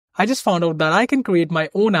I just found out that I can create my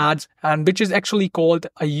own ads, and which is actually called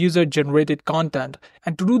a user-generated content.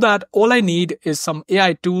 And to do that, all I need is some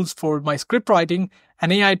AI tools for my script writing,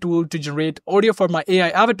 an AI tool to generate audio for my AI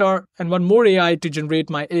avatar, and one more AI to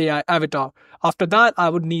generate my AI avatar. After that, I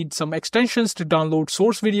would need some extensions to download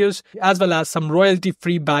source videos, as well as some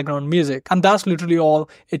royalty-free background music. And that's literally all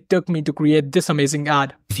it took me to create this amazing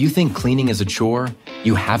ad. If you think cleaning is a chore,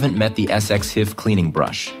 you haven't met the SX-HIF cleaning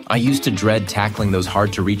brush. I used to dread tackling those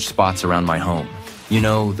hard-to-reach spots around my home. You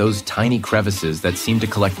know, those tiny crevices that seem to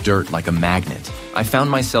collect dirt like a magnet. I found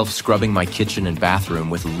myself scrubbing my kitchen and bathroom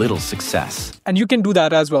with little success. And you can do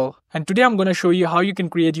that as well. And today I'm going to show you how you can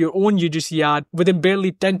create your own UGC ad within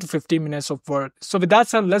barely 10 to 15 minutes of work. So with that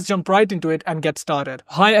said, let's jump right into it and get started.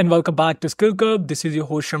 Hi and welcome back to SkillCurb. This is your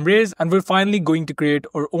host Shamrez, and we're finally going to create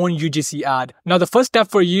our own UGC ad. Now the first step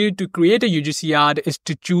for you to create a UGC ad is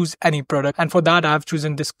to choose any product. And for that, I've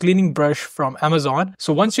chosen this cleaning brush from Amazon.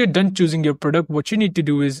 So once you're done choosing your product, what you need to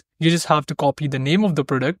do is you just have to copy the name of the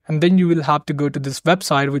product, and then you will have to go to this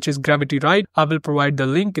website, which is GravityWrite. I will provide the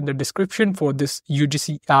link in the description for this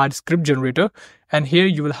UGC ad script generator. And here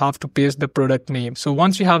you will have to paste the product name. So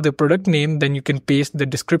once you have the product name, then you can paste the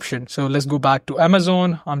description. So let's go back to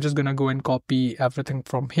Amazon. I'm just going to go and copy everything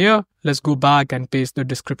from here. Let's go back and paste the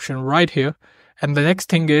description right here. And the next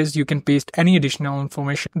thing is you can paste any additional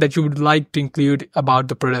information that you would like to include about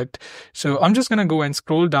the product. So I'm just going to go and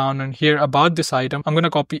scroll down and here about this item. I'm going to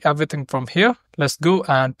copy everything from here. Let's go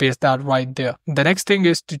and paste that right there. The next thing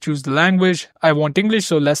is to choose the language. I want English,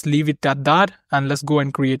 so let's leave it at that. And let's go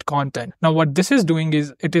and create content. Now what this is doing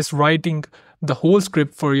is it is writing the whole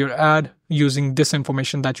script for your ad using this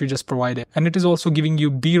information that you just provided. And it is also giving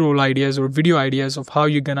you B-roll ideas or video ideas of how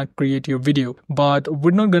you're gonna create your video. But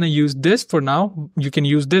we're not gonna use this for now. You can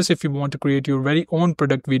use this if you want to create your very own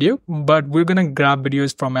product video, but we're gonna grab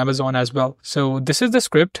videos from Amazon as well. So this is the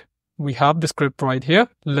script. We have the script right here.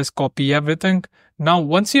 Let's copy everything. Now,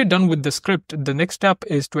 once you're done with the script, the next step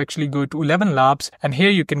is to actually go to ElevenLabs, and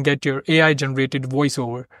here you can get your AI generated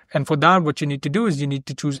voiceover. And for that, what you need to do is you need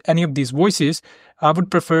to choose any of these voices. I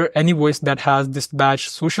would prefer any voice that has this badge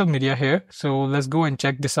social media here. So let's go and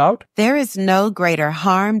check this out. There is no greater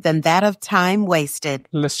harm than that of time wasted.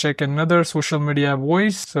 Let's check another social media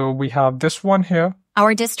voice. So we have this one here.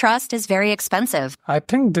 Our distrust is very expensive. I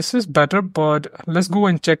think this is better, but let's go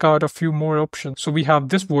and check out a few more options. So we have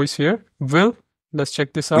this voice here. Will. Let's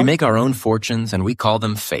check this out. We make our own fortunes and we call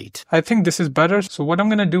them fate. I think this is better. So what I'm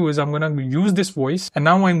going to do is I'm going to use this voice, and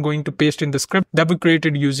now I'm going to paste in the script that we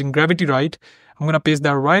created using GravityWrite. I'm going to paste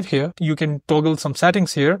that right here. You can toggle some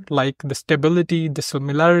settings here, like the stability, the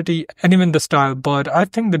similarity, and even the style. But I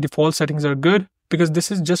think the default settings are good, because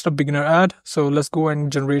this is just a beginner ad. So let's go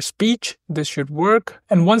and generate speech. This should work.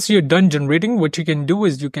 And once you're done generating, what you can do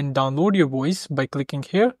is you can download your voice by clicking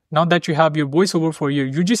here. Now that you have your voiceover for your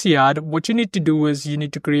UGC ad, what you need to do is you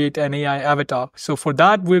need to create an AI avatar. So for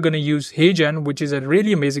that, we're going to use HeyGen, which is a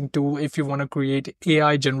really amazing tool if you want to create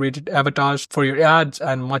AI generated avatars for your ads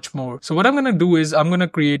and much more. So what I'm going to do is I'm going to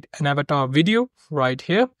create an avatar video right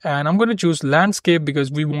here, and I'm going to choose landscape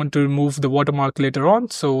because we want to remove the watermark later on.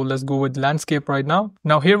 So let's go with landscape right now.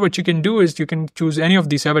 Now here what you can do is you can choose any of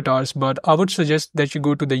these avatars, but I would suggest that you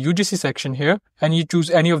go to the UGC section here and you choose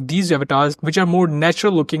any of these avatars which are more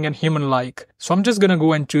natural looking and human-like. So I'm just going to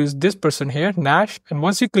go and choose this person here, Nash. And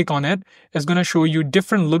once you click on it, it's going to show you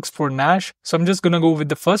different looks for Nash. So I'm just going to go with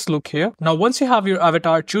the first look here. Now, once you have your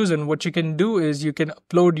avatar chosen, what you can do is you can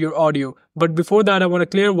upload your audio. But before that, I want to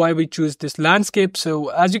clear why we choose this landscape. So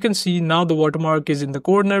as you can see, now the watermark is in the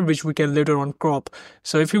corner, which we can later on crop.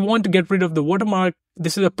 So if you want to get rid of the watermark,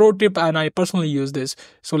 this is a pro tip and I personally use this.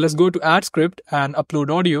 So let's go to add script and upload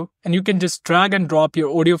audio, and you can just drag and drop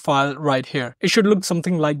your audio file right here. It should look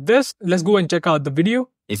something like this. Let's go and check out the video.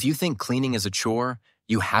 If you think cleaning is a chore,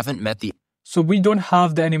 you haven't met the... So we don't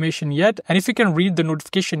have the animation yet. And if you can read the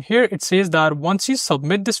notification here, it says that once you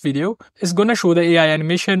submit this video, it's going to show the AI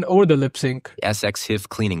animation or the lip sync. SX-HIF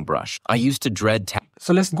cleaning brush. I used to dread...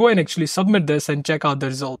 So let's go and actually submit this and check out the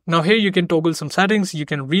result. Now here you can toggle some settings. You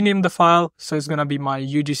can rename the file. So it's going to be my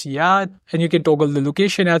UGC ad, and you can toggle the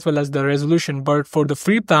location as well as the resolution. But for the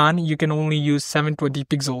free plan, you can only use 720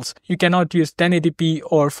 pixels. You cannot use 1080p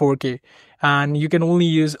or 4K. And you can only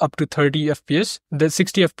use up to 30 FPS. The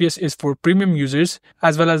 60 FPS is for premium users,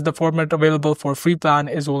 as well as the format available for free plan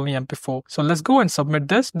is only MP4. So let's go and submit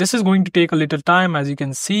this. This is going to take a little time, as you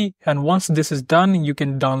can see. And once this is done, you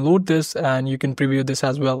can download this and you can preview this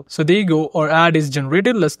as well. So there you go. Our ad is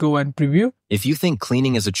generated. Let's go and preview. If you think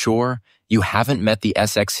cleaning is a chore, You haven't met the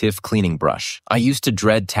SkillCurb cleaning brush. I used to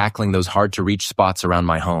dread tackling those hard-to-reach spots around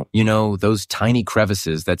my home. You know, those tiny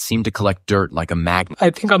crevices that seem to collect dirt like a magnet.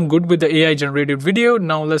 I think I'm good with the AI generated video.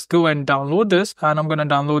 Now let's go and download this, and I'm going to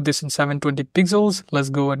download this in 720 pixels. Let's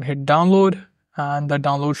go and hit download. And the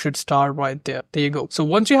download should start right there. There you go. So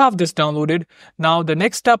once you have this downloaded, now the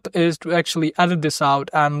next step is to actually edit this out,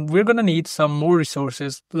 and we're going to need some more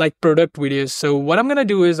resources like product videos. So what I'm going to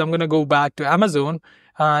do is I'm going to go back to Amazon.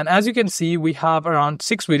 And as you can see, we have around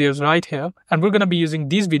 6 videos right here, and we're going to be using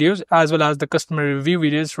these videos as well as the customer review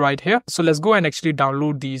videos right here. So let's go and actually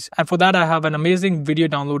download these. And for that, I have an amazing video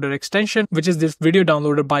downloader extension, which is this video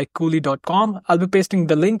downloader by Cooley.com. I'll be pasting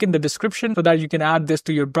the link in the description so that you can add this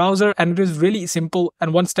to your browser. And it is really simple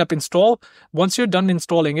and one-step install. Once you're done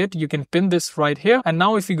installing it, you can pin this right here. And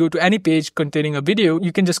now if you go to any page containing a video,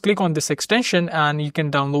 you can just click on this extension and you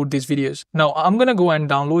can download these videos. Now I'm going to go and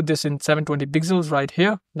download this in 720 pixels right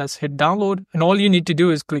here. Let's hit download, and all you need to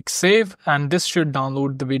do is click save, and this should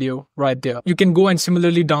download the video right there. You can go and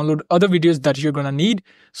similarly download other videos that you're gonna need.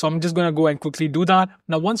 So I'm just gonna go and quickly do that.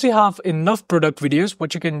 Now once you have enough product videos,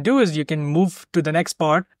 what you can do is you can move to the next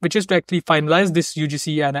part, which is to actually finalize this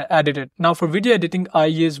UGC and edit it. Now for video editing, I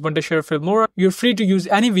use Wondershare Filmora. You're free to use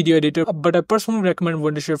any video editor, but I personally recommend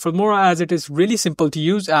Wondershare Filmora as it is really simple to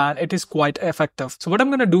use and it is quite effective. So what I'm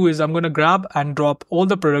gonna do is I'm gonna grab and drop all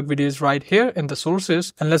the product videos right here in the sources.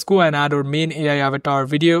 And let's go and add our main AI avatar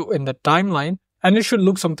video in the timeline. And it should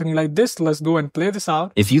look something like this. Let's go and play this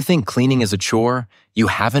out. If you think cleaning is a chore, you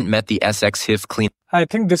haven't met the SkillCurb clean. I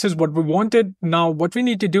think this is what we wanted. Now what we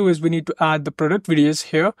need to do is we need to add the product videos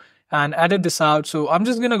here and edit this out. So I'm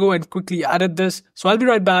just going to go and quickly edit this. So I'll be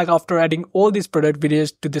right back after adding all these product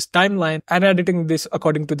videos to this timeline and editing this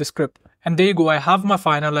according to the script. And there you go. I have my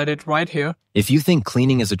final edit right here. If you think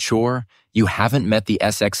cleaning is a chore, you haven't met the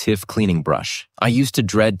SkillCurb cleaning brush. I used to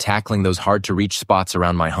dread tackling those hard-to-reach spots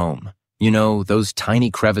around my home. You know, those tiny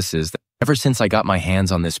crevices that ever since I got my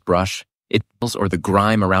hands on this brush, or the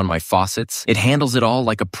grime around my faucets, it handles it all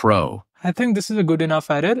like a pro. I think this is a good enough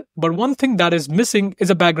edit, but one thing that is missing is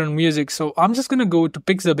a background music. So I'm just going to go to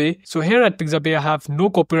Pixabay. So here at Pixabay, I have no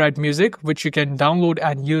copyright music, which you can download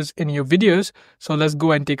and use in your videos. So let's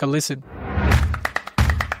go and take a listen.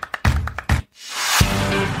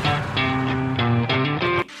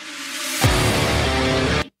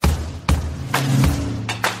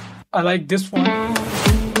 I like this one.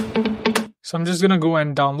 So I'm just going to go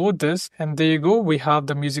and download this, and there you go. We have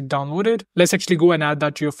the music downloaded. Let's actually go and add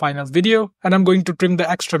that to your final video. And I'm going to trim the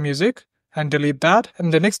extra music and delete that.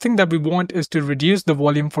 And the next thing that we want is to reduce the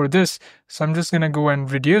volume for this. So I'm just going to go and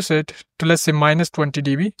reduce it to, let's say, minus 20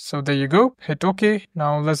 dB. So there you go. Hit OK.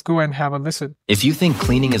 Now let's go and have a listen. If you think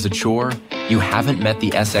cleaning is a chore, you haven't met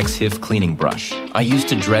the SkillCurb cleaning brush. I used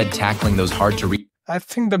to dread tackling those hard-to-reach. I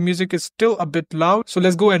think the music is still a bit loud. So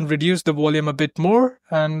let's go and reduce the volume a bit more.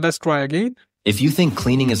 And let's try again. If you think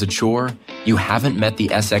cleaning is a chore, you haven't met the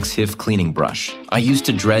SkillCurb cleaning brush. I used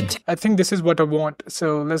to dread. I think this is what I want.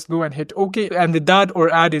 So let's go and hit OK. And with that, our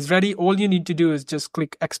ad is ready. All you need to do is just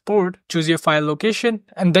click export, choose your file location,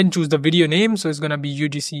 and then choose the video name. So it's going to be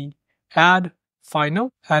UGC ad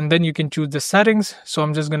final, and then you can choose the settings. So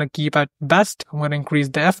I'm just going to keep at best. I'm going to increase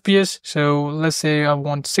the FPS. So let's say I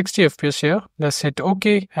want 60 FPS here. Let's hit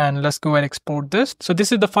OK, and let's go and export this. So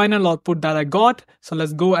this is the final output that I got. So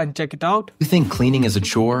let's go and check it out. You think cleaning is a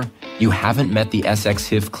chore? You haven't met the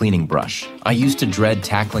SkillCurb cleaning brush. I used to dread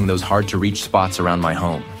tackling those hard-to-reach spots around my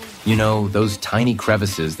home. You know, those tiny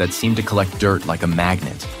crevices that seem to collect dirt like a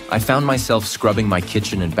magnet. I found myself scrubbing my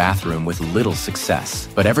kitchen and bathroom with little success.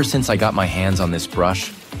 But ever since I got my hands on this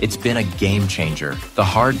brush, it's been a game changer. The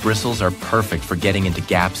hard bristles are perfect for getting into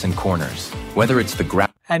gaps and corners. Whether it's the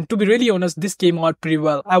And to be really honest, this came out pretty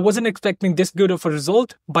well. I wasn't expecting this good of a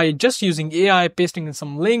result by just using AI, pasting in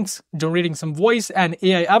some links, generating some voice and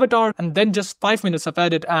AI avatar, and then just 5 minutes of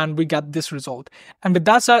edit, and we got this result. And with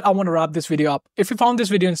that said, I want to wrap this video up. If you found this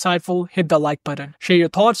video insightful, hit the like button. Share your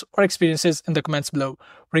thoughts or experiences in the comments below.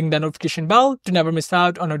 Ring the notification bell to never miss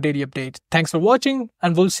out on our daily updates. Thanks for watching,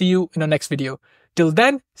 and we'll see you in our next video. Till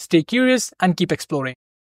then, stay curious and keep exploring.